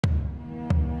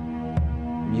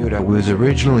Bermuda was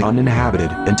originally uninhabited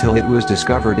until it was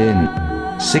discovered in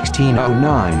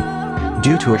 1609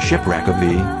 due to a shipwreck of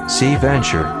the Sea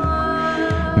Venture.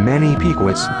 Many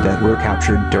Pequots that were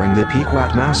captured during the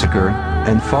Pequot massacre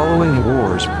and following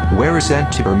wars were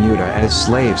sent to Bermuda as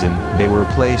slaves, and they were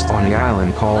placed on an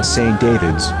island called St.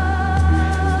 David's.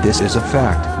 This is a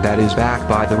fact that is backed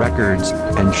by the records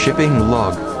and shipping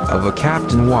log of a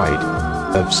Captain White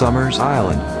of Somers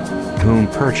Island, whom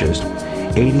purchased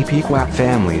 80 Pequot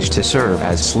families to serve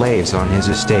as slaves on his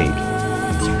estate.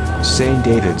 St.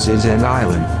 David's is an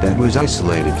island that was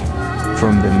isolated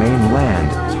from the mainland.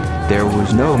 There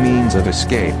was no means of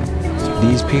escape.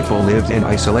 These people lived in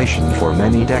isolation for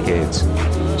many decades,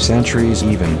 centuries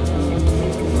even.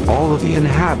 All of the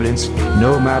inhabitants,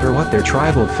 no matter what their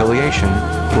tribal affiliation,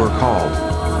 were called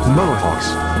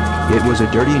Mohawks. It was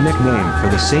a dirty nickname for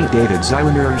the St. David's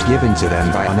Islanders given to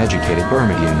them by uneducated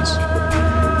Bermudians.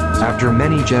 After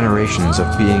many generations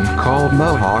of being called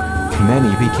Mohawk,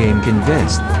 many became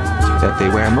convinced that they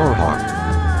were Mohawk,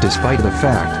 despite the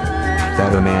fact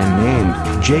that a man named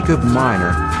Jacob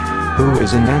Minor, who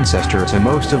is an ancestor to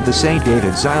most of the St.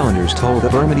 David's Islanders, told the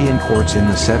Bermudian courts in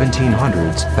the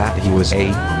 1700s that he was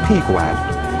a Pequot,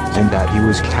 and that he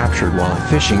was captured while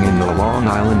fishing in the Long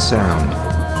Island Sound.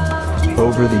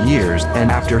 Over the years,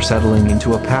 and after settling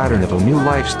into a pattern of a new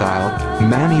lifestyle,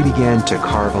 many began to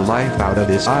carve a life out of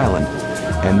this island,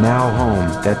 and now home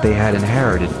that they had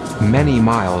inherited many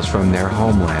miles from their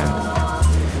homeland.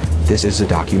 This is a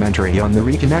documentary on the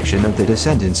reconnection of the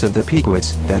descendants of the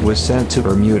Pequots that was sent to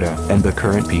Bermuda and the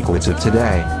current Pequots of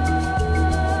today.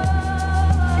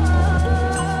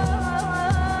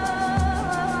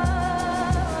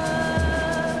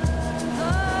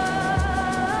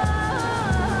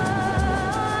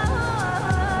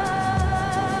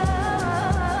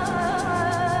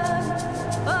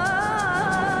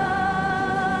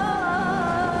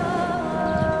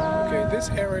 Okay, this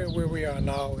area where we are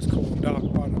now is called Dark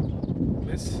Bottom.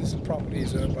 This property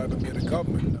is owned by the Bermuda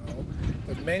government now,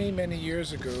 but many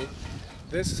years ago,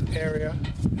 this area,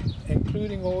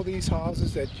 including all these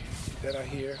houses that are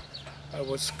here,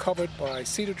 was covered by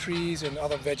cedar trees and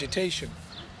other vegetation.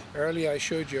 Earlier I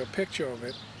showed you a picture of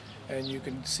it, and you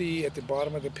can see at the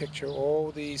bottom of the picture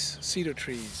all these cedar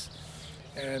trees.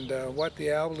 And what the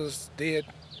Albalers did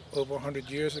over 100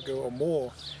 years ago or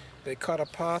more, they cut a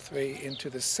pathway into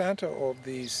the center of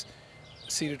these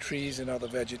cedar trees and other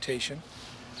vegetation,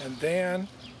 and then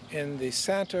in the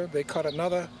center they cut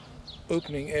another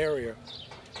opening area,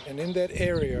 and in that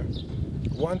area,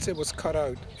 once it was cut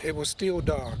out, it was still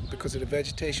dark because the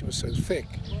vegetation was so thick,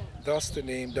 thus the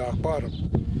name Dark Bottom.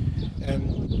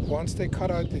 And once they cut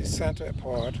out the center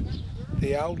part,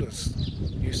 the elders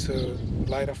used to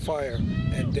light a fire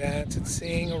and dance and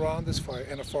sing around this fire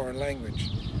in a foreign language.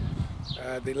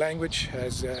 The language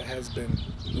has been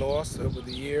lost over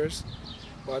the years,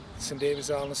 but St. David's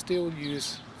Island still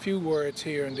use few words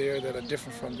here and there that are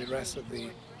different from the rest of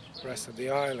the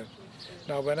island.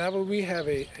 Now, whenever we have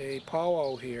a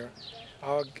powwow here,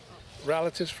 our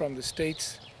relatives from the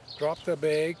States drop their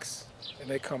bags and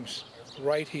they come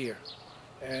right here.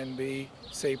 And we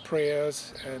say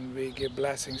prayers and we give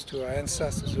blessings to our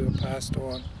ancestors who have passed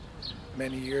on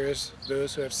many years,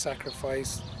 those who have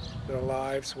sacrificed their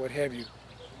lives, what have you.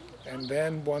 And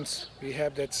then once we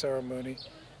have that ceremony,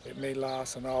 it may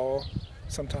last an hour.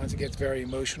 Sometimes it gets very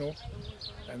emotional,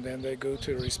 and then they go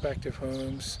to their respective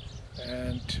homes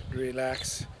and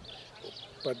relax,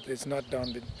 but it's not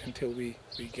done until we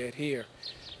get here.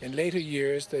 In later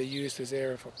years, they use this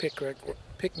area for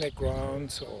picnic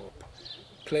grounds or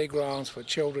playgrounds for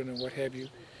children and what have you,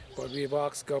 but we've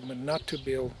asked government not to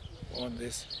build on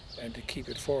this and to keep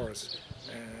it for us.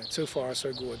 And so far,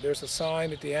 so good. There's a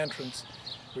sign at the entrance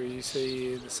where you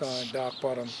see the sign Dark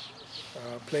Bottom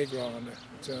Playground.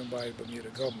 It's owned by the Bermuda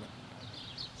government.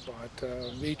 But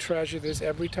we treasure this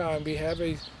every time we have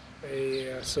a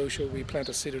social. We plant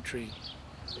a cedar tree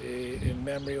in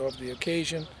memory of the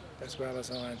occasion as well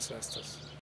as our ancestors.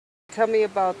 Tell me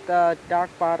about the Dark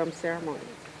Bottom ceremony.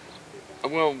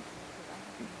 Well,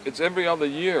 it's every other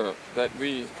year that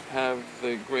we have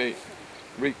the great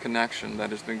reconnection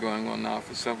that has been going on now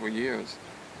for several years.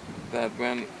 That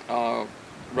when our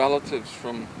relatives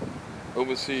from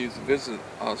overseas visit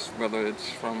us, whether it's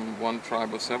from one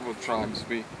tribe or several tribes,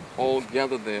 we all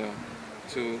gather there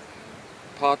to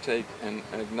partake in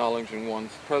acknowledging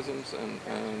one's presence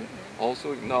and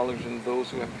also acknowledging those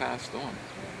who have passed on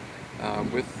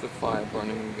with the fire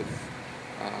burning,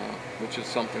 which is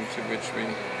something to which we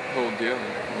hold dearly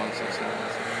amongst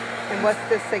ourselves. And what's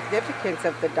the significance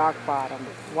of the Dark Bottom?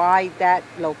 Why that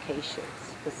location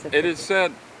specifically? It is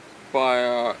said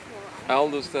by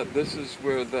elders that this is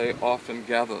where they often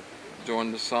gathered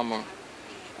during the summer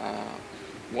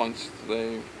once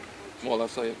they, well,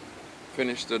 let's say,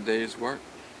 finished their day's work.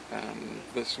 And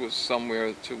this was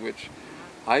somewhere to which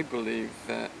I believe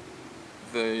that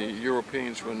the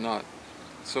Europeans were not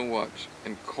so much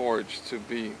encouraged to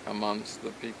be amongst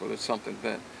the people. It's something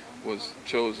that was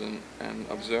chosen and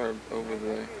observed over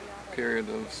the period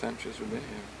of centuries we've been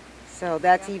here. So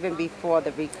that's even before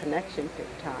the reconnection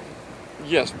time.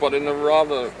 Yes, but in a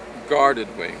rather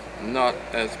guarded way, not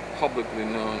as publicly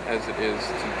known as it is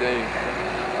today.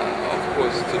 Of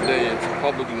course, today it's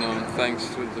publicly known thanks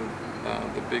to the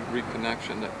big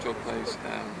reconnection that took place,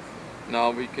 and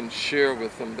now we can share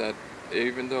with them that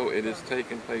even though it is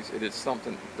taking place, it is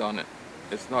something done.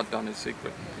 It's not done in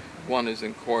secret. One is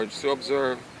encouraged to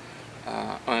observe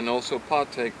and also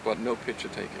partake, but no picture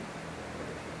taking.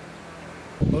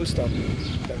 Most of them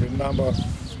that remember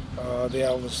the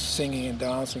elders singing and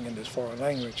dancing in this foreign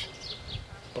language.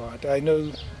 But I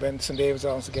know when St. David's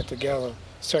Islands get together,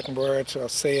 certain words are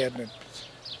said, and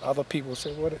other people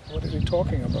say, what are they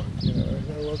talking about? You know,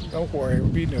 well, don't worry,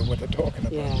 we know what they're talking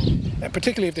about. Yeah. And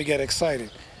particularly if they get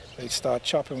excited, they start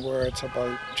chopping words up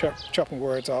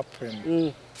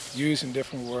and using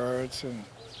different words. And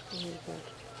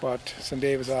but St.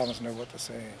 David's Islands know what they're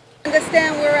saying. I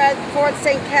understand we're at Fort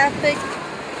St. Catholic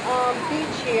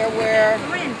Beach here, where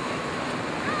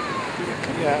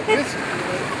this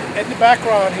in the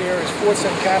background here is Fort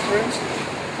St. Catherine's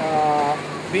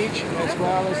beach, as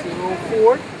well as the old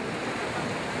fort.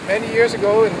 Many years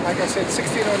ago, in, like I said,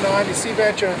 1609, the Sea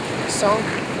Venture sunk,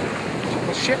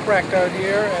 was shipwrecked out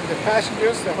here, and the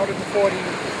passengers, the 140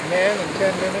 men and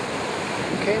 10 women,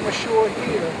 came ashore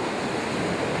here,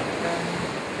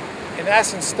 and in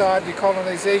essence started the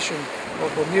colonization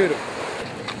of Bermuda.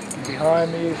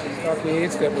 Behind me is the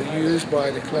stockades that were used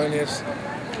by the colonists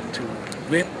to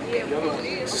whip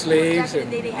slaves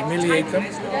and humiliate them.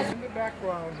 In the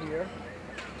background here,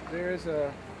 there is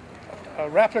a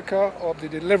replica of the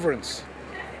Deliverance.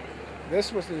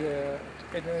 This was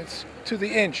it's to the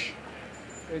inch.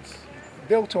 It's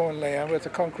built on land with a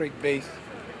concrete base.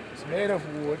 It's made of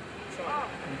wood.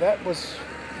 And that was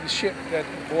the ship that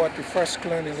brought the first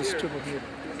colonialists to Bermuda.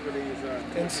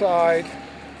 Inside,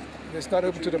 it's not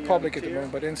open to the public at the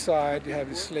moment, but inside you have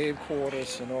the slave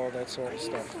quarters and all that sort of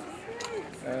stuff.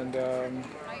 And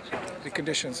the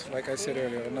conditions, like I said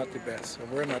earlier, are not the best, or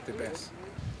were not the best.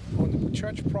 On the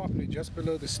church property, just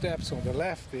below the steps on the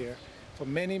left there, for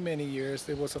many, many years,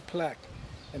 there was a plaque,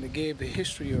 and it gave the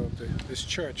history of this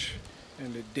church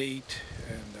and the date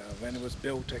and when it was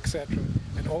built, etc.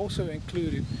 And also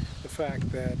included the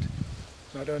fact that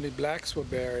not only blacks were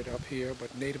buried up here,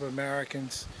 but Native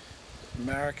Americans,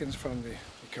 Americans from the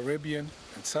Caribbean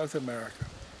and South America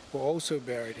were also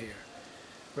buried here.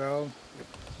 Well,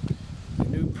 the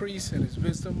new priest, in his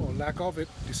wisdom or lack of it,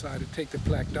 decided to take the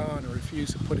plaque down and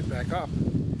refused to put it back up.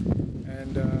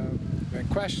 And when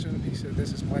questioned, he said,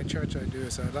 "This is my church, I do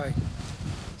as I like."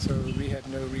 So we had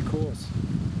no recourse.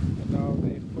 And now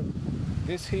they've put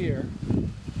this here,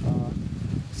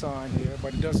 sign here,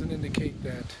 but it doesn't indicate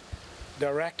that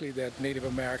directly that Native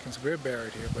Americans were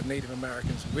buried here, but Native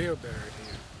Americans were buried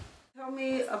here. tell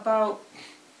me about,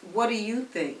 what do you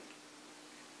think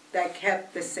that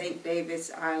kept the St.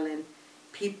 David's Island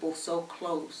people so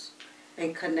close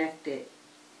and connected?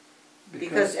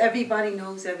 Because everybody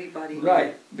knows everybody.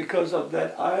 Right, because of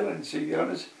that island, see,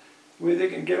 honest, where they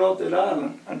can get off that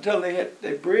island until they hit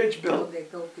the bridge built. They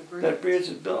built the bridge. That bridge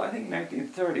was built, I think,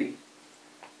 1930,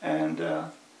 and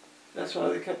that's why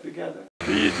they kept together.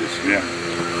 We used to swim.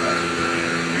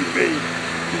 We bathed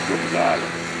Pequot Blood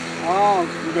Line. Oh.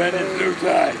 We went in low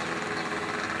tide,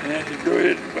 and then you go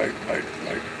in like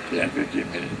 10,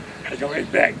 15 minutes. I come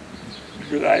right back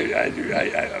because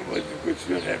I wasn't a good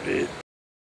swimmer that day.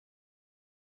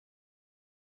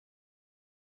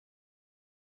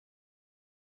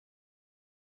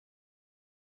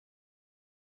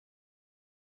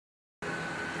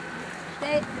 We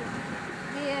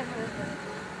have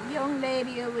a young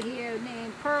lady over here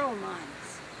named Pearl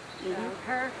Mines.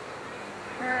 Her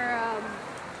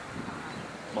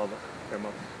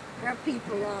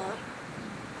people are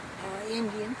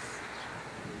Indians.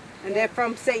 And they're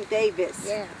from St. David's.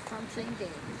 Yeah, from St.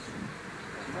 David's.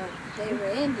 But they were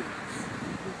Indians,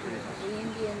 the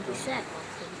Indian descent.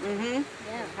 Mm-hmm.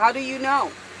 Yeah. How do you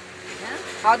know? Huh?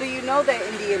 How do you know they're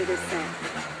Indian descent?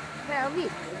 Well, we do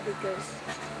because,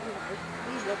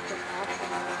 we looked them up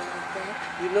and all like that.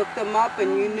 You looked them up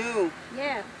and you knew.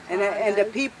 Yeah. And the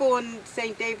people in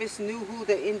St. David's knew who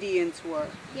the Indians were.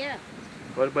 Yeah.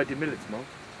 What about the Millets, Mom?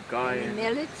 The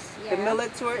Millets, yeah. The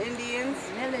Millets were Indians?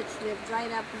 The Millets lived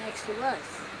right up next to us.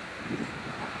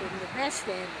 up in the West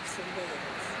End of St.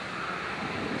 David's.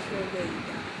 So they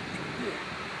come here.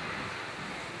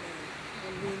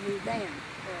 And we knew them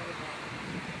very well.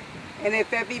 And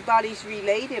if everybody's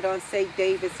related on St.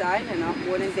 David's Island,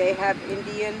 wouldn't they have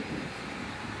Indian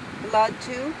blood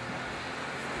too?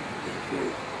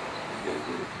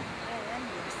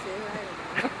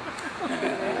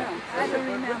 I don't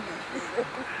remember.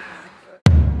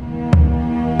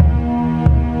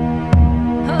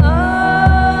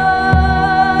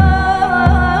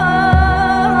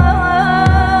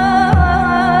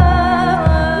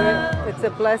 It's a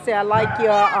blessing. I like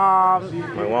your,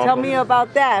 tell me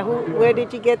about that. Where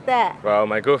did you get that? Well,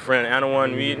 my good friend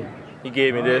Anawan Reed, he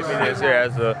gave me this here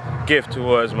as a gift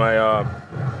towards my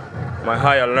my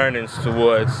higher learnings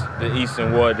towards the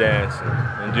Eastern War dance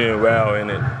and doing well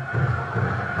in it.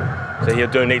 So he'll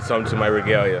donate some to my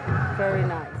regalia. Very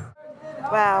nice.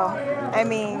 Wow, I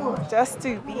mean, just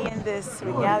to be in this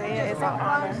regalia is an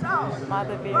honor.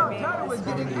 Mother very is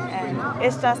for me, and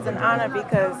it's just an honor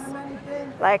because,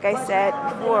 like I said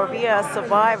before, we are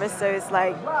survivors, so it's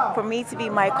like, for me to be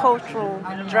my cultural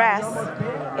dress,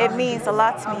 it means a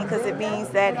lot to me because it means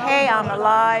that, hey, I'm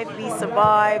alive, we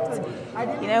survived,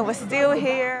 you know, we're still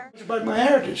here. It's about my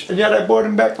heritage, and yet I brought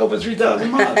him back over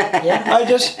 3,000 miles.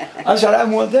 I said, I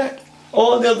want that.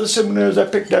 All the other seminaries I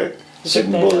picked out,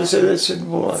 Sitting Bull, I said, that's Sitting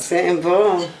Bull. Sitting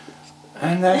Bull.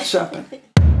 And that's something.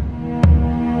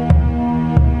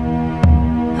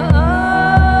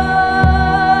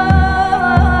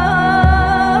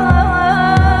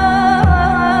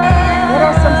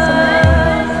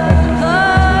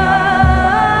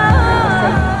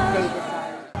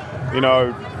 You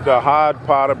know, the hard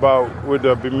part about with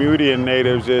the Bermudian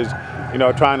natives is, you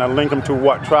know, trying to link them to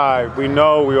what tribe. We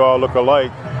know we all look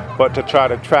alike, but to try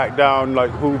to track down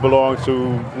like who belongs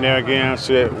to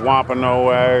Narragansett,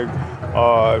 Wampanoag,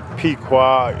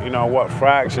 Pequot, you know, what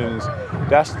fractions.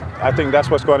 I think that's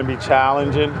what's going to be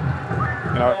challenging.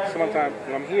 You know, sometimes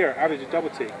when I'm here, I just double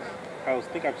take. I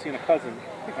think I've seen a cousin.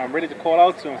 I'm ready to call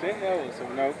out to him and say, hey, so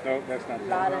no, that's not. A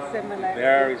lot of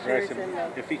similarities. Very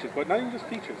similar in features, but not even just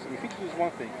features. I mean, features is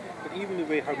one thing, but even the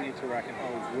way how we interact and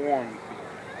how warm we feel,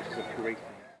 which is a great thing.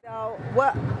 So,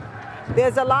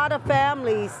 there's a lot of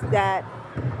families that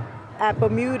at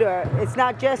Bermuda, it's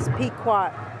not just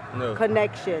Pequot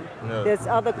connection. No. There's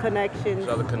other connections.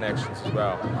 There's other connections as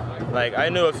well. Like, I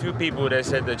know a few people that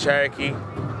said the Cherokee,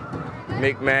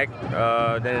 Micmac,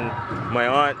 then my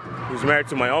aunt, who's married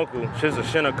to my uncle, she's a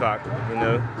Shinnecock, you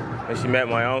know, and she met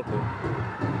my uncle.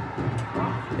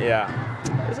 Yeah,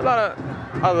 there's a lot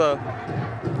of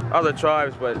other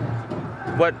tribes, but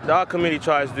what our community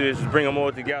tries to do is bring them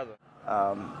all together.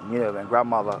 You know, when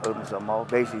grandmother opens her mouth,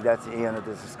 basically that's the end of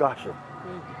the discussion.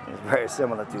 It's very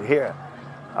similar to here.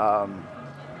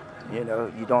 You know,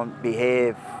 you don't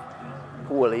behave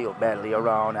poorly or badly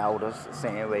around elders the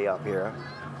same way up here.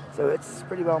 So it's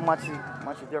pretty well much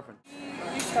different.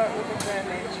 We start with the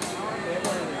grandage.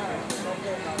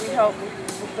 We help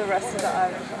with the rest of the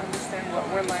island to understand what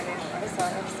we're learning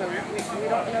ourselves. So we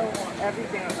don't know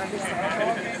everything or understand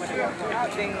all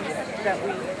the things that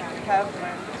we have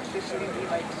learned. Traditionally, we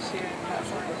like to share and pass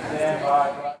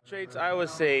on. Traits I would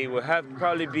say would have to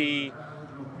probably be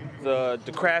the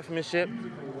craftsmanship,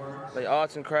 like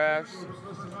arts and crafts.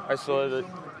 I saw that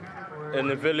in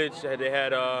the village they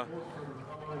had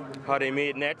how they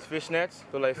made nets, fish nets,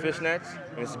 so like fish nets.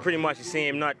 And it's pretty much the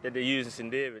same nut that they use in St.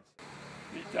 David's.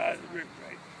 You tie the rope,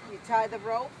 right? You tie the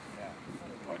rope? Yeah.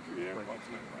 One through here, one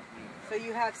through here. So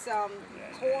you have some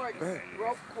cords,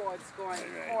 rope cords going,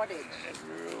 cordage. And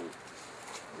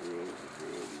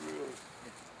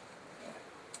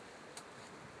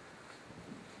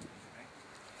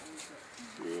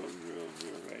rules,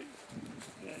 right?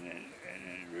 And then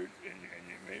root, and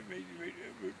make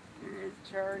root.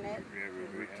 Turn it.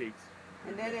 Rotates.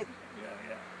 And then it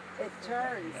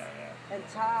turns and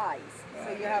ties. So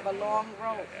you have a long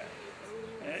rope.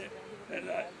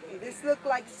 This looks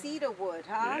like cedar wood,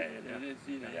 huh? Yeah, it is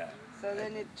cedar, yeah. So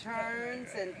then it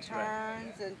turns and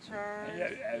turns and turns.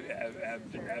 Yeah.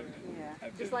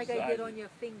 Just like I did on your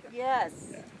finger. Yes.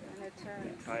 And it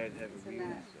turns. Tired heavy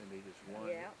wheels, and they just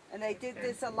want. Yeah. And they did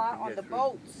this a lot on the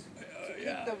boats to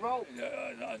keep the rope. On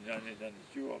the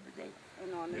shore, because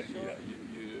and on the shore.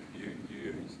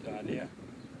 You start here.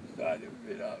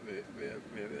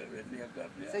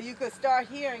 So you could start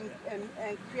here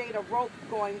and create a rope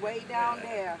going way down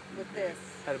there with this.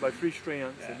 Had about 3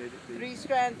 strands. And 3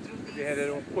 strands through these. They had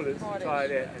their own pullets to tie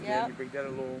that, and then you bring that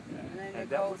along. And then it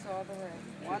goes all the way.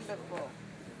 Wonderful.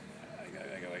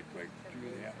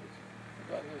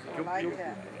 I like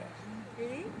that.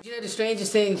 You know, the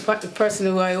strangest thing, the person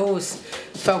who I always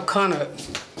felt kind of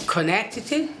connected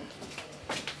to?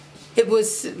 It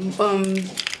was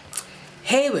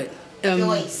Hayward.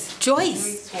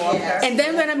 Joyce. Yes. And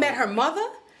then when I met her mother,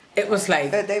 it was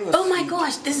like, oh my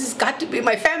gosh, this has got to be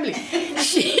my family.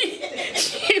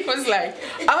 She was like,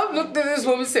 I looked at this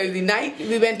woman Saturday night,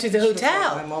 we went to the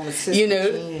hotel, you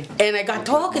know, and I got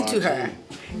talking to her.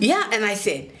 Yeah, and I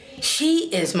said, she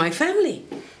is my family.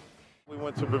 We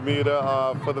went to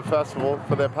Bermuda for the festival,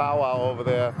 for their powwow over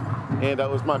there, and that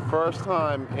was my first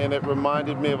time, and it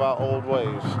reminded me of our old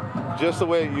ways. Just the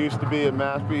way it used to be in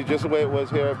Mashpee, just the way it was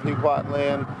here at Pequot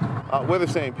Land. We're the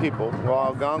same people, we're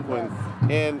all Algonquin,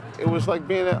 and it was like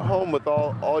being at home with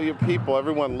all your people.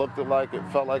 Everyone looked alike, it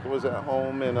felt like it was at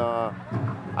home, and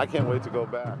I can't wait to go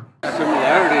back.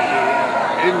 Similarities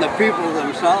in the people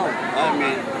themselves. I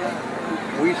mean,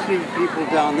 we see people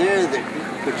down there that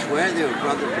could swear they were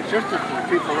brothers and sisters to the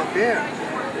people up here.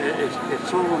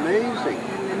 It's so amazing.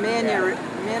 And the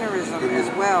mannerism as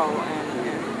well, and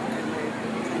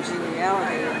the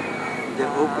congeniality, the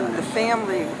openness, the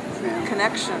family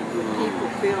connection, people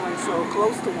feeling so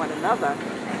close to one another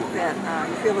that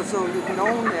you feel as though you've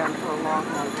known them for a long,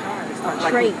 long time. It's not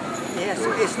like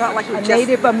it's not like we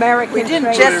Native American. We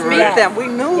didn't just meet them; we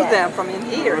knew them from in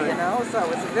here, you know. So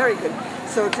it's very good.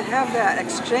 So to have that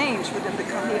exchange for them to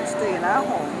come here and stay in our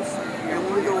homes, and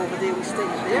when we go over there, we stay in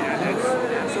their homes.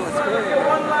 So it's very good.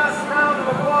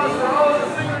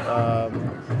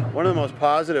 One of the most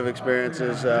positive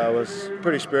experiences was a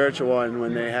pretty spiritual one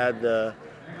when they had the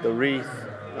wreath.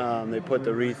 They put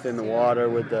the wreath in the water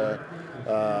with the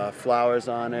flowers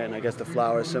on it, and I guess the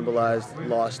flowers symbolized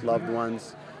lost loved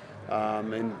ones.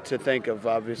 And to think of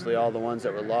obviously all the ones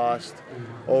that were lost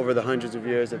over the hundreds of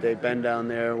years that they've been down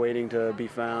there waiting to be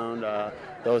found,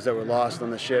 those that were lost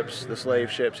on the ships, the slave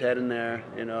ships heading there,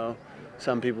 you know.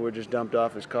 Some people were just dumped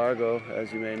off as cargo,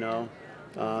 as you may know.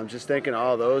 Just thinking of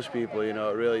all those people, you know,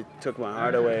 it really took my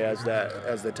heart away as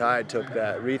the tide took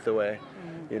that wreath away.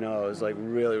 You know, it was like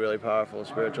really, really powerful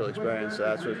spiritual experience. So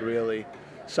that's what really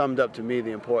summed up to me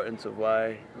the importance of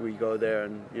why we go there,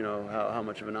 and you know how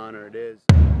much of an honor it is.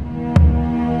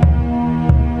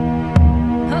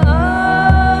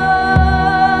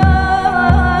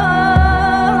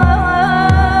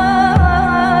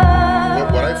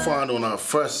 What I found on our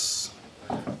first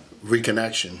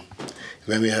reconnection,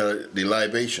 when we had the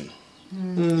libation,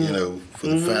 you know, for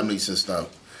the families and stuff.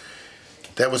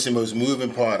 That was the most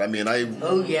moving part. I mean,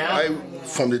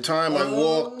 from the time I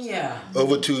walked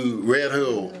over to Red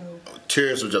Hill,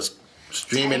 tears were just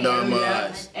streaming down my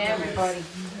eyes.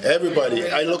 Everybody.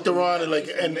 I looked around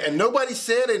and nobody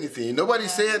said anything. Nobody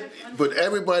said, but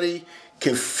everybody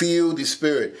can feel the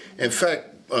spirit. In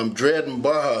fact, Dred and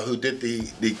Baha, who did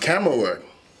the camera work,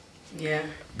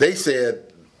 they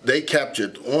said they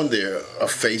captured on there a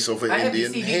face of an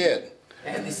Indian head,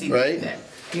 right?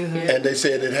 And they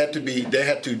said it had to be, they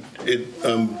had to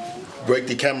break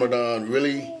the camera down,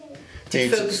 really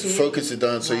focus it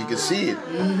down so you could see it.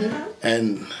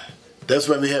 And that's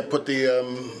when we had put the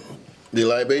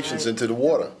libations into the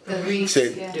water. The reefs,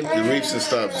 the reefs and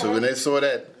stuff. So when they saw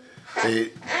that,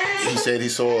 he said he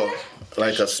saw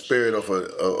like a spirit of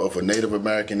a Native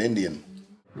American Indian.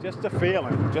 Just the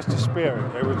feeling, just the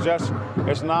spirit. It was just,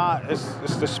 it's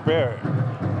the spirit.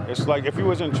 It's like if you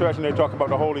was in church and they talk about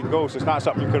the Holy Ghost, it's not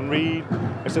something you can read.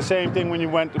 It's the same thing when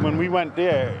we went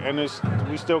there, and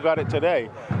we still got it today.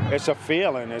 It's a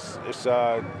feeling. It's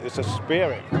a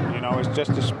spirit. You know, it's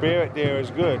just the spirit there is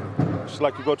good. It's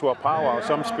like you go to a powwow.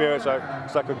 Some spirits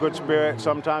it's like a good spirit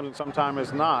sometimes, and sometimes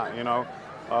it's not. You know,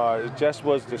 it just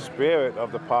was the spirit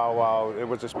of the powwow. It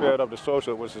was the spirit of the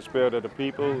social. It was the spirit of the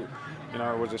people. You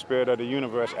know, it was the spirit of the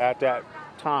universe at that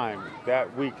time,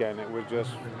 that weekend. It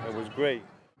was great.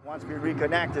 Once we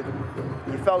reconnected,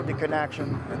 you felt the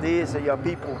connection. These are your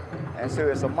people, and so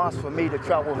it's a must for me to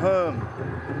travel home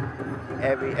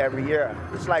every year.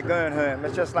 It's like going home.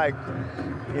 It's just like,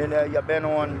 you know, you've been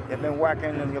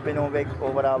working and you've been on vacation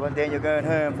or whatever, and then you're going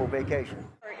home for vacation.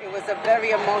 It was a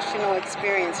very emotional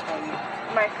experience for you.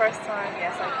 My first time,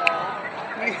 yes, I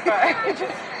cried.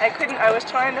 I couldn't. I was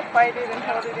trying to fight it and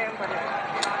hold it in, but it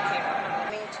came out.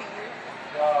 Mean to you?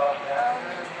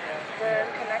 The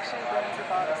connection brings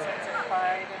about a sense of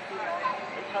pride and belonging.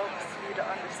 It helps you to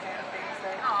understand things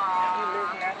that you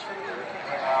live naturally within.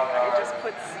 It just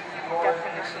puts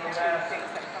definition to things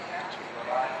that come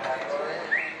naturally.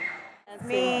 It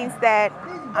means that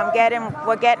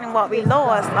we're getting what we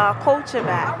lost, our culture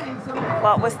back,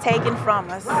 what was taken from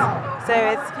us.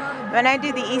 So when I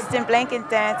do the Eastern blanket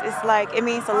dance, it's like, it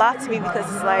means a lot to me because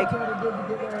it's like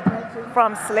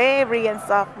from slavery and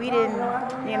stuff, we didn't,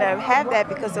 you know, have that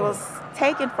because it was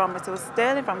taken from us, it was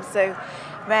stolen from us. So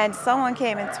when someone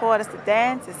came and taught us the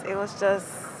dances, it was just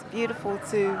beautiful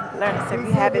to learn it, so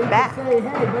we have it back.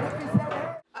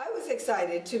 I was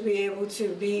excited to be able to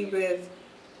be with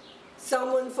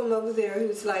someone from over there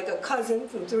who's like a cousin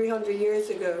from 300 years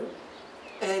ago,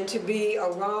 and to be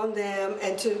around them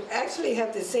and to actually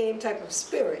have the same type of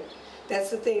spirit. That's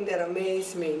the thing that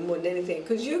amazed me more than anything,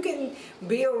 because you can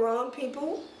be around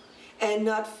people and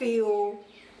not feel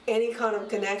any kind of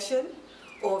connection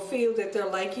or feel that they're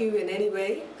like you in any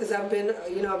way, because I've been,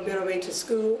 you know, I've been away to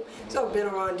school, so I've been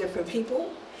around different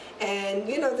people, and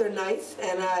you know, they're nice,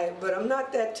 and but I'm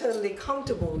not that totally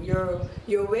comfortable.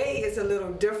 Your way is a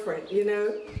little different, you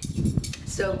know.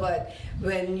 So, but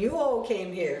when you all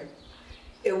came here,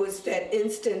 it was that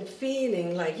instant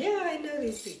feeling like, yeah, I know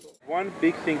these people. One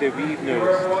big thing that we've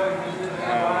noticed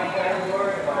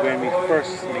when we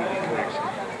first made the connection,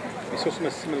 we saw some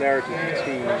similarity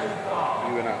between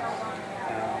you and us.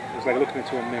 It was like looking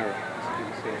into a mirror, as you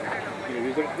say. You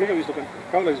know,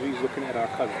 felt like we was looking at our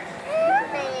cousins,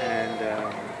 and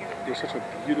there's such a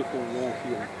beautiful, warm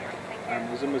feeling.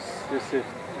 It was almost as if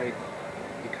like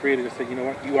the Creator said, you know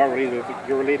what, you are related.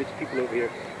 You're related to people over here,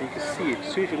 and you can see it.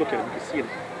 As soon as you look at it, you can see it,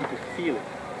 you can feel it,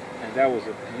 and that was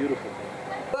a beautiful thing.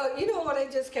 Well, you know what I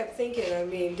just kept thinking? I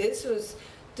mean, this was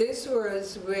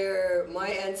where my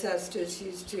ancestors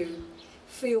used to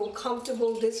feel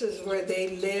comfortable. This is where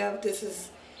they lived. This is,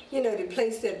 you know, the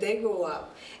place that they grew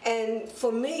up. And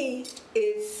for me,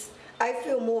 I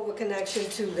feel more of a connection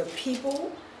to the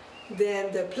people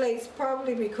than the place,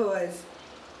 probably because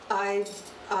I'm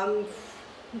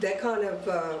that kind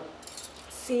of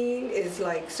scene is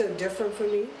like so different for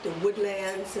me, the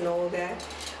woodlands and all that.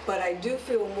 But I do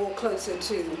feel more closer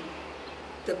to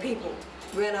the people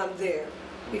when I'm there,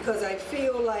 because I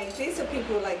feel like these are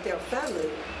people like their family.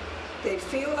 They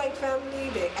feel like family,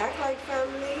 they act like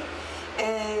family,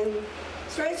 and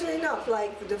strangely enough,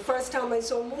 like the first time I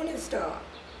saw Morning Star,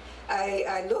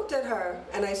 I looked at her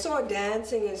and I saw her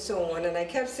dancing and so on, and I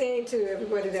kept saying to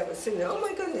everybody that was sitting there, oh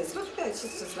my goodness, look at that,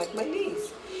 she's just like my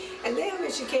niece. And then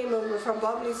when she came over with her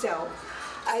bubbly self,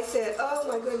 I said, oh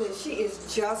my goodness, she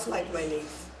is just like my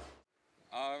niece.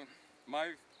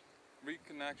 My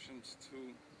reconnections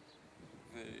to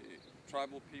the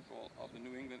tribal people of the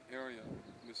New England area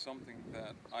was something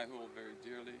that I hold very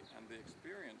dearly, and the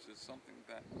experience is something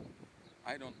that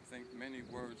I don't think many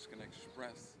words can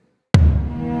express.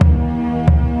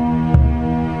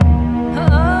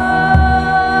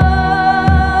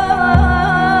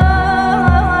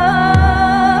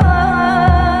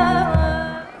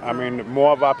 I mean,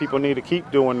 more of our people need to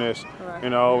keep doing this, you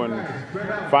know, and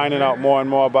finding out more and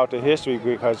more about the history,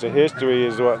 because the history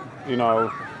is what, you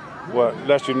know, what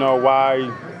lets you know why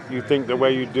you think the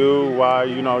way you do, why,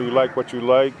 you know, you like what you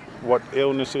like, what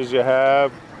illnesses you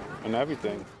have, and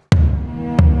everything.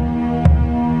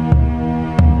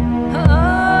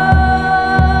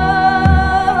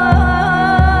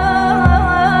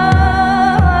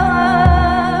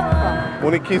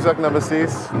 Muni Kizak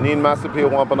Navasis, Nin Masapi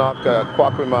Wampanak,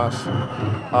 Kwakrimas,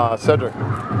 Cedric.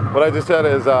 What I just said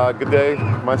is good day,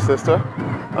 my sister.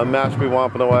 I'm Mashpee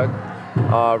Wampanoag,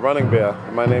 running bear.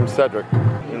 My name's Cedric.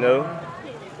 You know,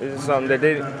 this is something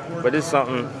that but it's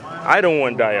something I don't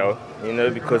want to die out, you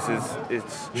know, because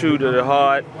it's true to the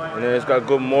heart, you know, it's got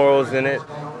good morals in it,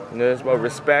 you know, it's about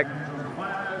respect,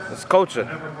 it's culture.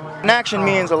 Connection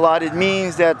means a lot. It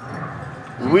means that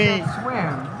we,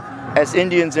 as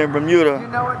Indians in Bermuda,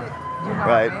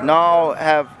 right, now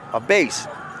have a base.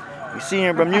 You see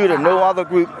in Bermuda, no other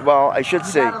group, well, I should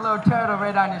say,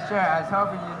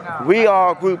 we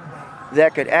are a group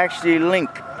that could actually link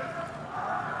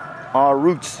our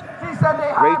roots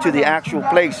right to the actual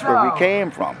place where we came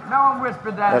from.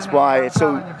 That's why it's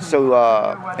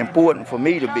so important for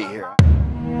me to be here.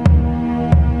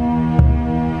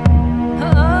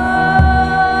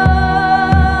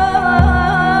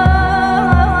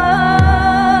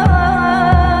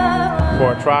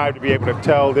 For a tribe to be able to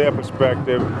tell their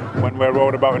perspective when we're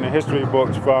wrote about in the history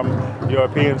books from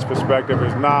Europeans' perspective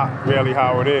is not really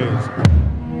how it is.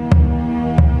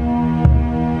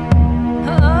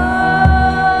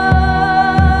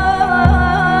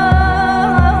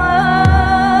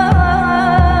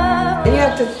 And you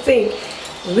have to think,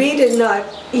 we did not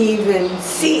even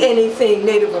see anything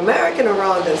Native American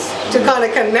around us to kind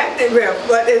of connect it with,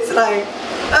 but it's like,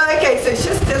 okay, so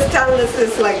she's just telling us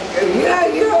this, like, yeah,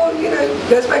 you know,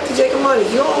 goes back to Jacob Martin,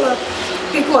 you're all a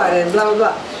Pequot and blah, blah,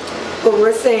 blah. but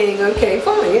we're saying, okay,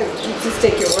 fine, yeah, just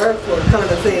take your word for it kind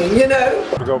of thing, you know?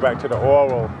 To go back to the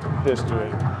oral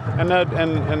history, and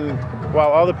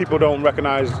while other people don't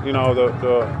recognize, you know,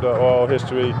 the oral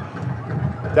history,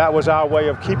 that was our way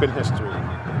of keeping history.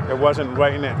 It wasn't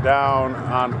writing it down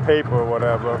on paper or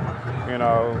whatever. You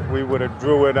know, we would have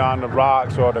drew it on the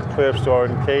rocks or the cliffs or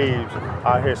in caves,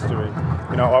 our history.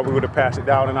 You know, or we would have passed it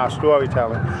down in our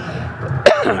storytelling.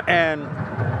 And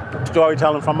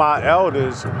storytelling from our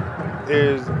elders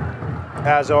is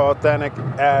as authentic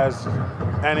as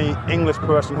any English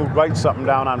person who writes something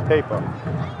down on paper.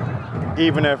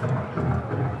 Even if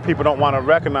people don't want to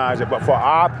recognize it, but for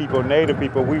our people, Native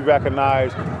people, we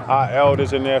recognize our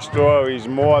elders and their stories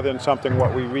more than something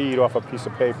what we read off a piece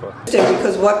of paper.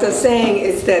 Because what they're saying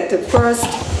is that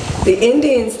the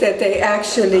Indians that they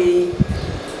actually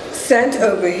sent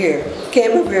over here,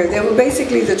 came over here, they were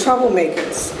basically the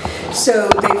troublemakers. So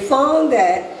they found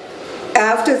that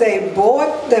after they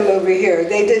brought them over here,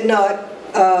 they did not,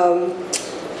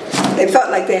 they felt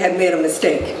like they had made a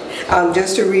mistake.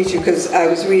 Just to read you, because I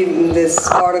was reading this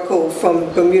article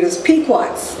from Bermuda's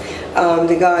Pequots,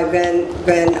 the guy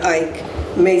Van Eyck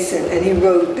Mason, and he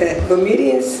wrote that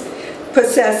Bermudians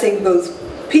possessing both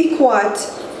Pequot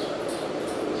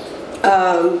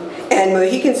and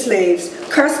Mohican slaves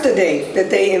cursed the day that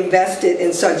they invested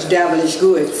in such devilish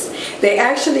goods. They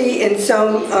actually, in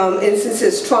some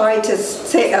instances, tried to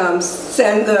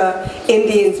send the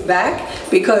Indians back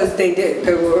because they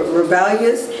were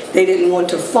rebellious. They didn't want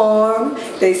to farm.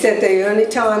 They said the only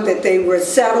time that they were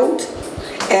settled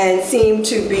and seemed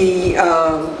to be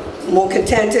more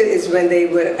contented is when they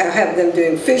would have them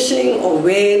doing fishing or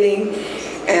whaling.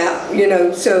 You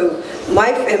know, so in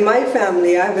my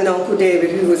family, I have an Uncle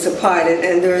David who was a pilot,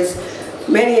 and there's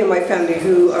many in my family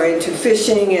who are into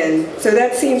fishing, and so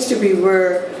that seems to be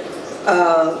where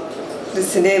the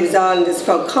St. David's Islanders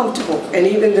felt comfortable, and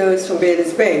even those from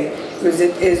Baylor's Bay was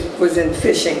in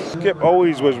fishing. Skip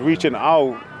always was reaching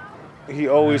out. He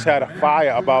always had a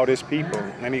fire about his people,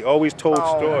 and he always told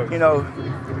stories. You know,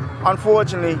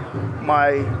 unfortunately,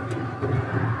 my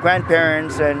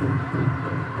grandparents and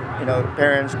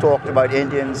parents talked about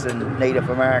Indians and Native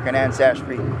American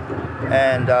ancestry,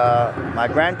 and my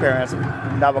grandparents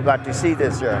never got to see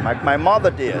this here. My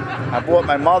mother did. I brought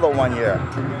my mother one year.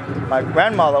 My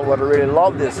grandmother would have really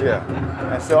loved this here,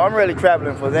 and so I'm really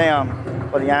traveling for them,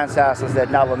 for the ancestors that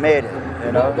never made it.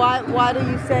 You know. Well, why do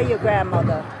you say your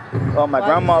grandmother? Well, my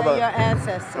grandmother. Your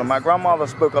ancestors. Well, my grandmother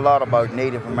spoke a lot about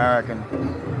Native American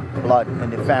blood in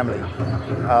the family.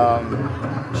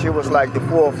 She was like the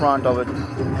forefront of it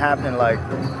happening. Like,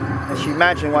 she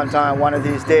mentioned one time, one of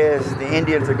these days, the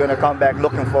Indians are going to come back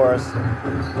looking for us.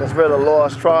 Because we're the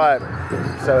lost tribe.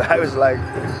 So I was like,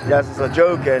 that's a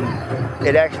joke, and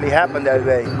it actually happened that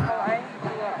way.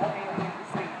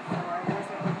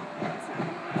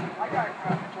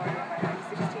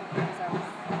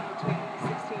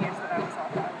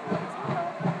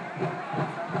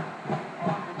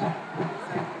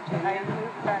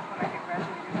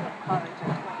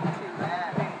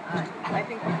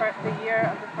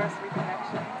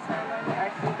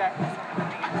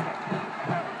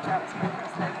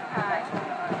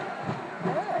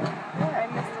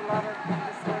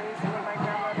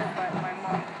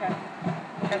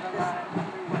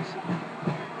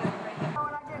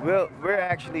 We're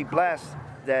actually blessed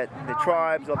that the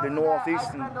tribes of the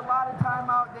Northeastern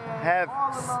have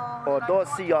or don't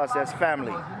see us as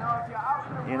family.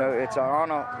 You know, it's an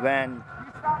honor when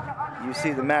you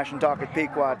see the Mashantucket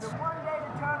Pequots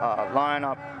line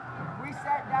up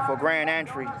for grand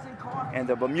entry, and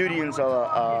the Bermudians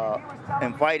are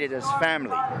invited as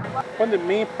family. One of the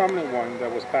main prominent ones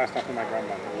that was passed on from my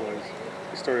grandmother was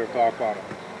the story of Dark Bottom.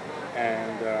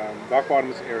 And Dark Bottom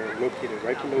is an area located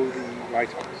right below the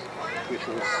lighthouse, which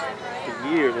was for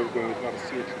years they were going to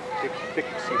see it, thick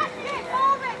cedar trees.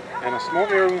 And a small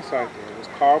area inside there was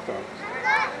carved out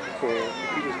for the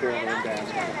people to go over and dance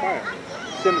by the fire,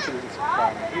 similar to this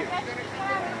environment here.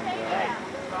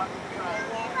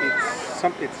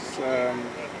 And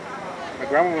my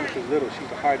grandma, when she was little, she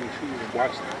used to hide in trees and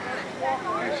watch them,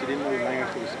 and she didn't know the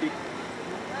language they were speaking.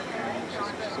 And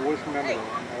she's always remembered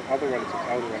other relatives,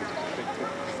 they took the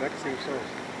exact same source.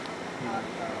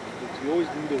 We always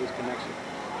knew there was a connection,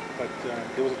 but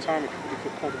there was a time when people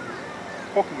felt comfortable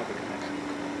talking about the connection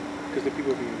because the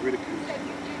people were being ridiculed.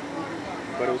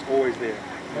 But it was always there.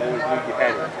 You always knew you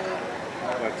had it.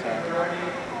 But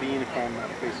being from a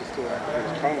place that's still it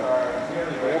was trauma,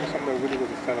 that was something that really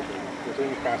wasn't celebrated. It was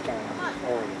only passed down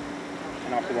orally.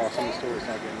 And after a while, some of the stories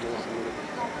started getting lost a little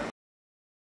bit.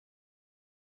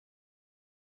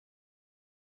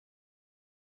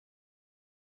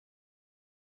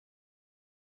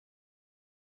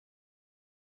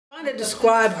 Trying to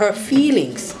describe her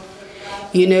feelings,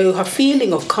 you know, her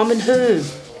feeling of coming home.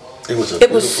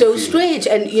 It was so strange,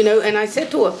 and you know, and I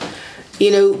said to her, you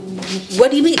know,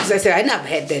 what do you mean? Because I said I never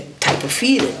had that type of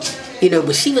feeling, you know,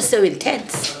 but she was so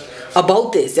intense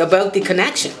about this, about the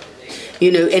connection,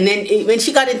 you know, and then when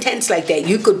she got intense like that,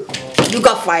 you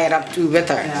got fired up too with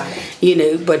her, you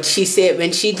know. But she said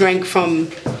when she drank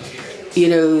from, you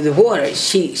know, the water,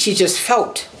 she just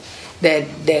felt that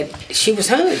she was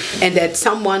home and that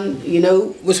someone, you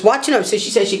know, was watching her. So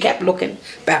she said she kept looking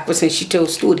backwards and she told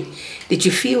Studi, did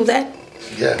you feel that?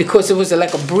 Yeah. Because it was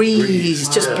like a breeze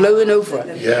just blowing over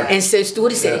her. Yeah. And so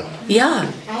Studi said,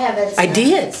 yeah, I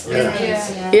did.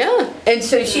 Yeah. And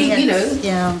so she, you know.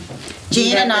 Yeah.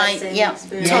 Jean and I,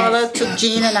 Tala took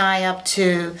Jean and I up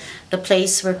to the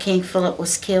place where King Philip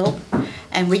was killed,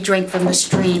 and we drank from the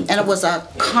stream. And it was a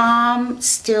calm,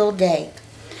 still day.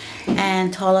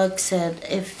 And Tala said,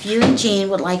 if you and Jean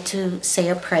would like to say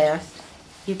a prayer,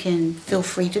 you can feel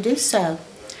free to do so.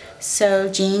 So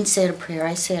Jean said a prayer,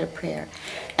 I said a prayer.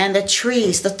 And the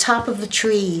trees, the top of the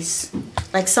trees,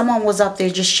 like someone was up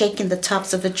there just shaking the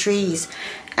tops of the trees.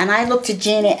 And I looked at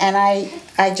Jean and I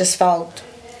just felt,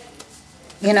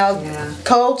 you know,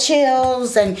 cold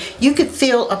chills, and you could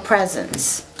feel a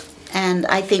presence. And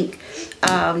I think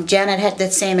Janet had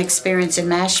that same experience in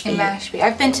Mashpee. In Mashpee.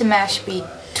 I've been to Mashpee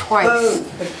twice.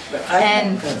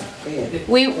 And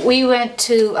we went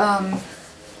to,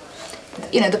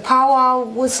 you know, the powwow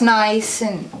was nice,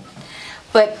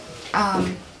 but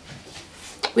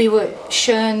we were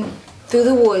shown through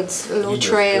the woods, a little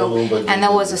trail, and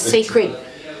there was a sacred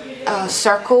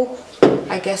circle,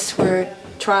 I guess, where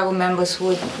tribal members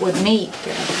would meet.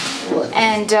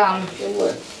 And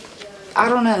I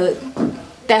don't know,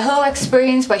 that whole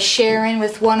experience by sharing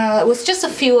with one another, it was just a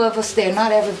few of us there,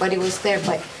 not everybody was there,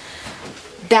 but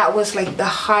that was like the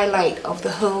highlight of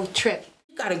the whole trip.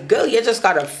 You gotta go, you just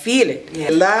gotta feel it. Yeah.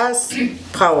 Last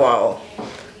powwow,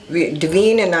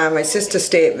 Devine and I, my sister,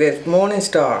 stayed with Morning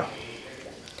Star.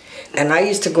 And I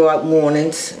used to go out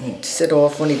mornings and sit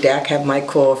off on the deck, have my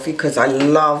coffee, because I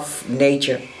love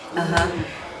nature.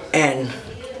 And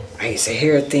I used to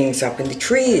hear things up in the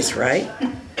trees, right?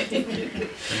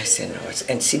 I said, no,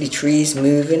 and see the trees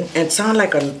moving, and sound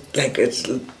like it's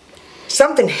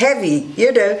something heavy,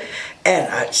 you know.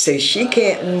 And so she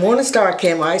came, Morning Star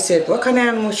came, I said, what kind of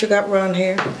animals you got around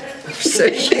here?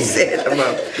 So she said,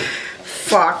 about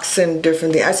fox and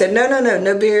different things. I said,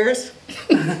 no bears.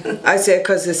 I said,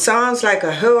 because it sounds like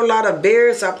a whole lot of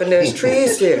bears up in those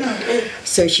trees there.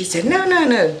 So she said,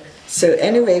 no. So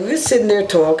anyway, we were sitting there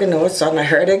talking, all of a sudden I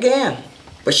heard it again.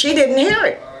 But she didn't hear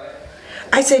it.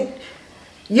 I said,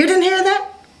 you didn't hear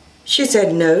that? She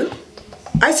said, no.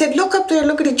 I said, look up there,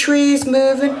 look at the trees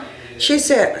moving. She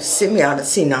said, see me, I didn't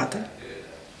see nothing.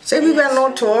 So we went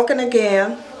on talking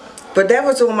again. But that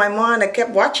was on my mind. I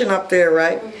kept watching up there,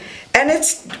 right? And it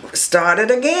started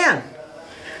again.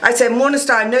 I said, Morning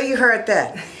Star, I know you heard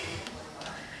that.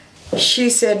 She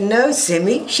said, no,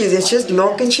 Simi. She said, just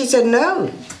looking. She said,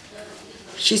 no.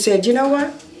 She said, you know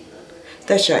what?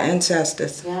 That's your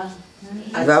ancestors.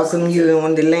 Welcome you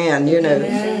on the land, you know.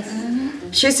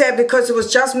 She said, because it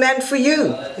was just meant for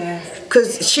you.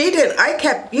 Because she didn't, I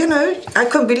kept, you know, I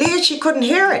couldn't believe she couldn't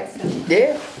hear it.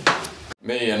 Yeah.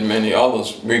 Me and many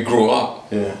others, we grew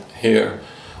up here.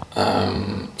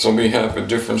 So we have a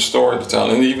different story to tell.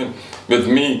 And even with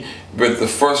me, with the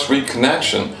first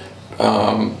reconnection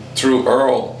through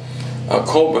Earl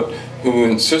Colbert, who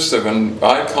insisted when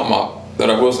I come up that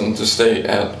I wasn't to stay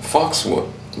at Foxwood,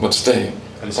 but stay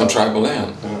on tribal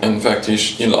land. In fact,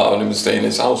 he allowed him to stay in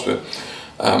his house with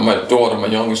my daughter, my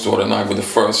youngest daughter, and I were the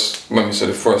first, when we said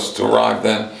the first to arrive.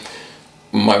 Then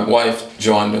my wife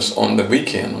joined us on the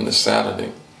weekend, on the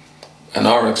Saturday. And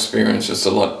our experience is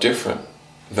a lot different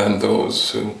than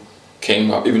those who came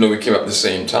up, even though we came up at the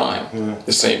same time,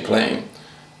 the same plane.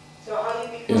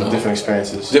 You know, different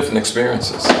experiences. Different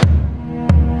experiences.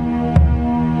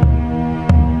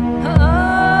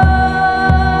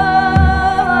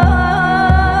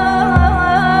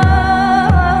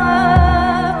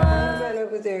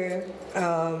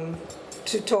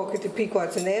 To talk with the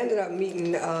Pequots, and they ended up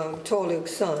meeting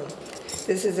Tolu's son.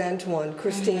 This is Antoine,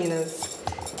 Christina's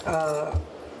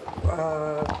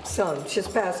son. She's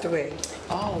passed away.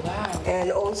 Oh, wow.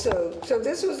 And also, so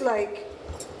this was like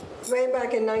way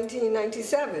back in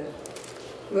 1997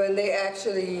 when they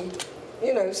actually,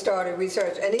 you know, started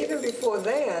research. And even before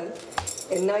then,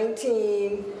 in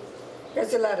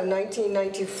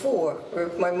 1994,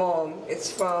 with my mom,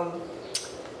 it's from,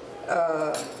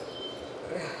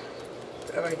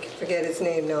 I forget his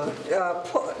name now,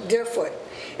 Deerfoot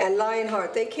and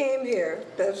Lionheart. They came here,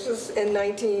 this was in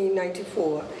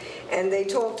 1994, And they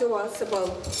talked to us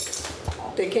about,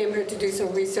 they came here to do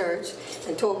some research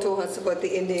and talked to us about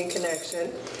the Indian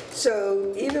connection.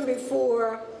 So even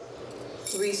before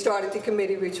we started the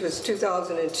committee, which was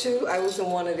 2002, I wasn't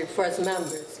one of the first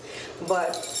members.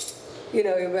 But, you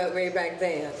know, it went way back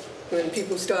then, when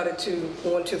people started to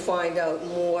want to find out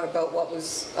more about what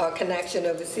was our connection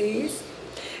overseas.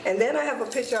 And then I have a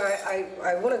picture,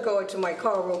 I want to go into my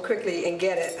car real quickly and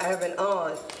get it. I have an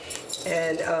aunt,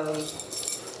 and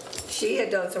she had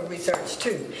done some research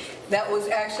too. That was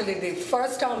actually the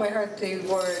first time I heard the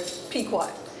word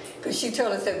Pequot, because she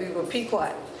told us that we were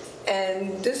Pequot.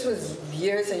 And this was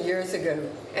years and years ago,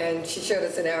 and she showed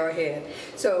us an arrowhead.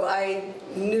 So I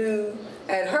knew,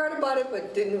 I had heard about it,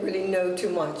 but didn't really know too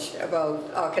much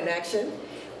about our connection.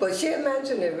 But she had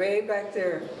mentioned it way back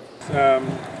there.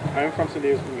 I'm from St.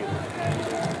 David's, Bermuda, and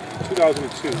in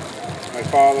 2002, my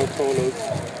father told us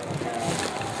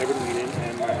every meeting,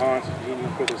 and my aunt, Jeannie,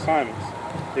 with assignments,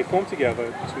 they formed together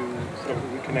to set up a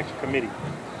reconnection committee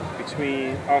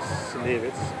between us, St.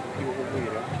 David's, people from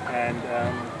Bermuda, and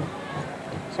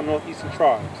some northeastern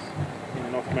tribes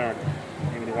in North America,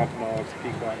 namely the Wampanoags,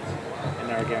 Pequots, and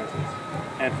Narragansetts.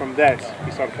 And from that,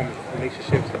 we started forming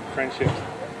relationships and friendships.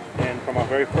 And from our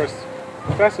very first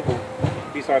festival,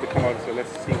 we started to come out and say,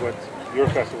 let's see what your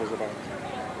festival is about.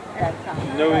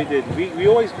 No, we did. We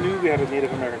always knew we had a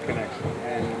Native American connection.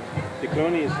 And the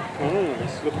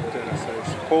colonialists looked at us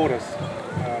as, called us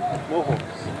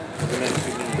Mohawks, as an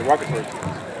derogatory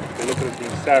terms. They looked at us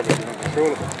being savage and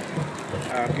uncontrollable.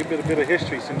 Give it a bit of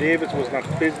history. St. David's was not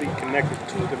physically connected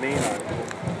to the main island,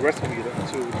 the rest of Bermuda,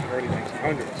 until the early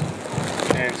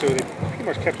 1900s. And so they pretty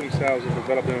much kept themselves and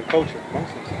developed their own culture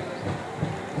amongst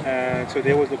themselves. And so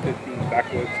they always looked at being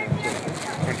backwards and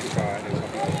countryside and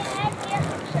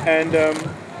something. And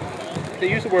they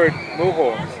used the word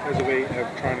Mohawks as a way of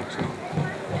trying to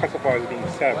classify us as being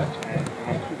savage and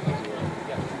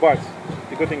uncouth. But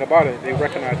the good thing about it, they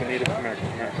recognized the Native American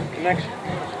connection.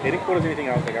 They didn't call us anything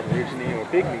else like Aborigine or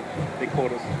Pygmy. They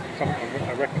called us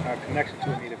a connection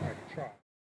to a Native American tribe.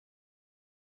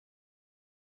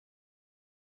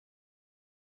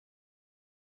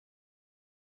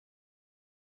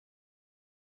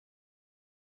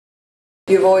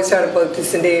 You've always heard about the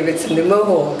St. David's and the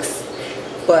Mohawks,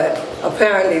 but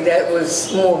apparently that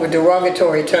was more of a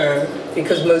derogatory term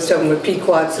because most of them were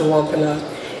Pequots and Wampanoag,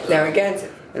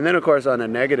 Narragansett. And then, of course, on the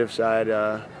negative side,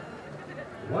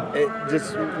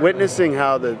 just witnessing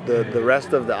how the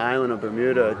rest of the island of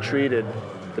Bermuda treated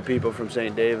the people from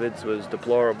St. David's was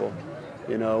deplorable.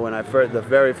 You know, when the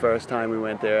very first time we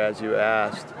went there, as you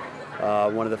asked,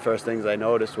 one of the first things I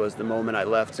noticed was the moment I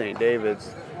left St.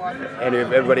 David's. And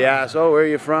everybody asked, oh, where are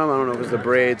you from? I don't know if it was the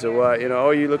braids or what. You know, oh,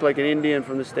 you look like an Indian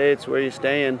from the States. Where are you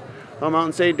staying? Oh, I'm out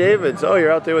in St. David's. Oh,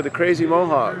 you're out there with the crazy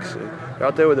Mohawks. You're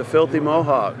out there with the filthy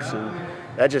Mohawks. And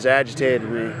that just agitated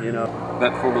me, you know.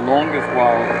 That for the longest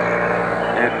while,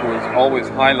 it was always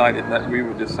highlighted that we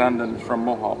were descendants from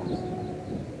Mohawks.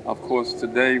 Of course,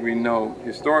 today we know,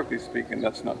 historically speaking,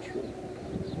 that's not true.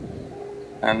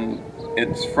 And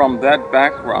it's from that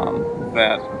background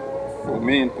that, for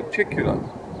me in particular,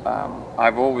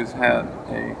 I've always had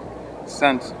a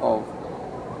sense of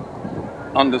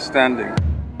understanding.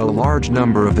 A large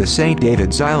number of the St.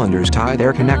 David's Islanders tie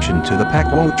their connection to the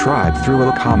Pequot tribe through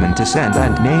a common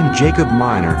descendant named Jacob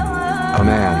Minor, a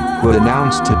man who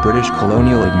announced to British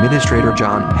colonial administrator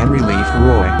John Henry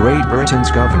Lefroy, Great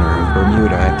Britain's governor of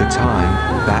Bermuda at the time,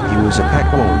 that he was a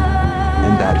Pequot,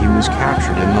 and that he was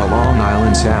captured in the Long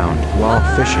Island Sound while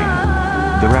fishing.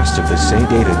 The rest of the St.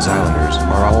 David's Islanders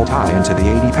are all tied into the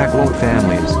 80 Pequot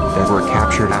families that were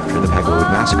captured after the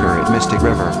Pequot massacre at Mystic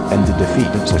River and the defeat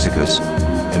of Sisyphus,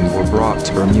 and were brought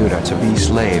to Bermuda to be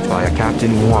slaved by a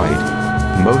Captain White.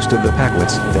 Most of the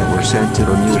Pequots that were sent to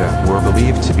Bermuda were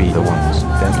believed to be the ones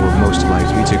that were most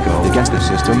likely to go against the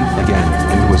system again,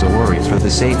 and was a worry for the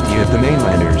safety of the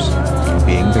mainlanders,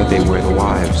 being that they were the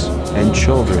wives and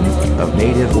children of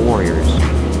native warriors.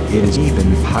 It is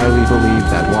even highly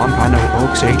believed that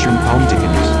Wampanoag's ancient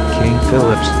Pomdians, King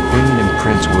Philip's Queen and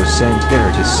Prince was sent there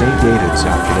to St. David's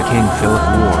after the King Philip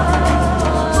War.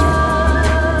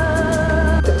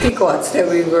 The Pequots that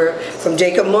we were from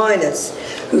Jacob Minors,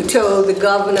 who told the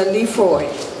governor Lefroy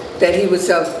that he was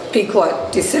of Pequot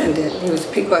descendant. He was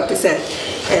Pequot descent,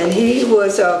 and he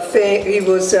was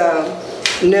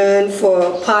known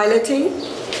for piloting,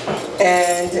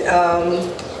 and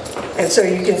so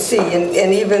you can see,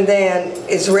 and even then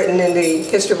it's written in the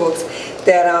history books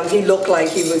that he looked like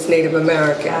he was Native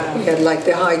American. He had like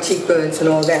the high cheekbones and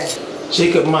all that.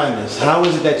 Jacob Minors, how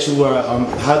is it that you were,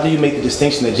 how do you make the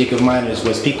distinction that Jacob Minors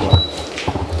was Pequot?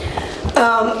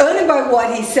 Only by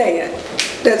what he said.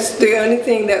 That's the only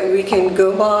thing that we can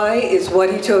go by is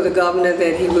what he told the governor,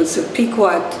 that he was of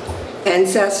Pequot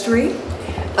ancestry.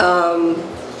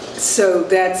 So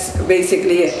that's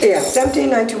basically it. Yeah,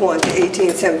 1791 to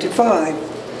 1875.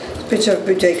 Picture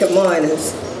of Jacob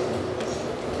Miners.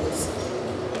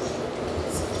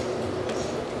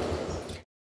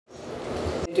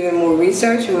 Doing more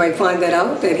research, we might find that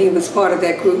out, that he was part of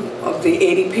that group of the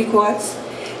 80 Pequots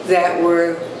that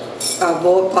were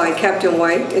bought by Captain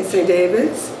White in St.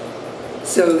 David's.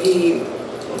 So he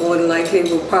more than likely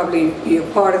will probably be a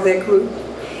part of that group.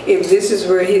 If this is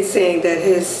where he's saying that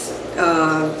his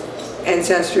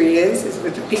ancestry is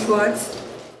with the Pequots.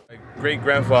 My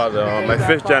great-grandfather, my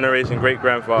 5th generation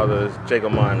great-grandfather is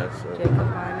Jacob Miners.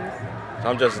 So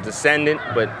I'm just a descendant,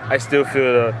 but I still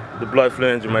feel the blood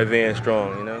flowing through my veins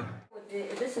strong, you know?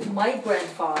 This is my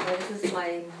grandfather, this is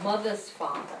my mother's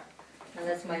father, and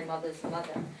that's my mother's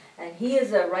mother. And he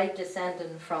is a right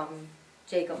descendant from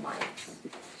Jacob Miners.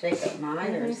 Jacob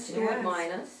Miners, Stuart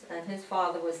Miners, and his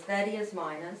father was Thaddeus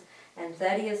Miners, and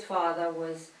Thaddeus' father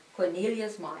was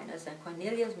Cornelius Miners, and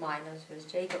Cornelius Miners was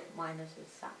Jacob Miners'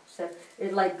 son. So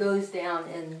it like goes down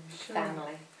in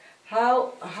family.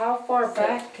 How far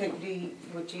back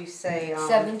would you say?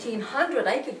 1700.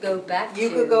 I could go back. You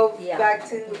could go yeah. back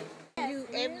to. You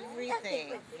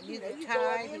everything. You could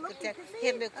tie. You could tell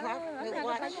him the clock, the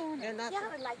watch, or nothing.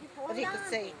 But he could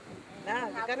say, "No,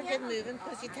 you gotta get moving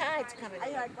because your tide's coming.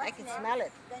 I can smell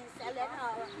it."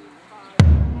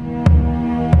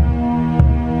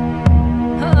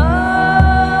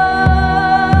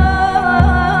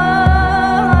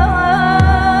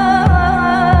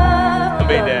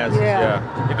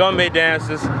 The Gumbe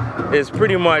dances is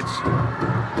pretty much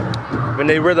when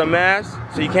they wear the mask,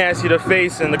 so you can't see the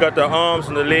face and they got their arms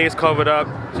and the legs covered up,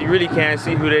 so you really can't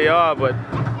see who they are. But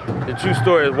the true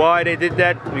story is why they did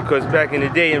that, because back in the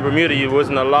day in Bermuda you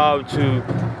wasn't allowed to,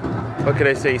 what could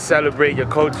I say, celebrate your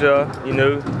culture, you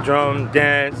know, drum,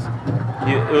 dance.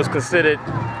 It was considered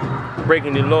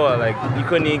breaking the law. Like, you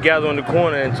couldn't even gather on the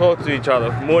corner and talk to each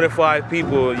other. More than 5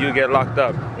 people, you get locked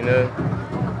up, you know.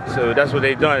 So that's what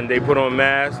they done. They put on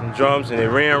masks and drums and they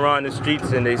ran around the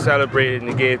streets and they celebrated and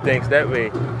they gave thanks that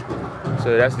way.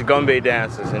 So that's the Gumbe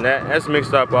dances, and that's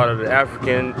mixed up out of the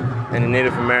African and the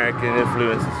Native American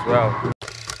influence as well.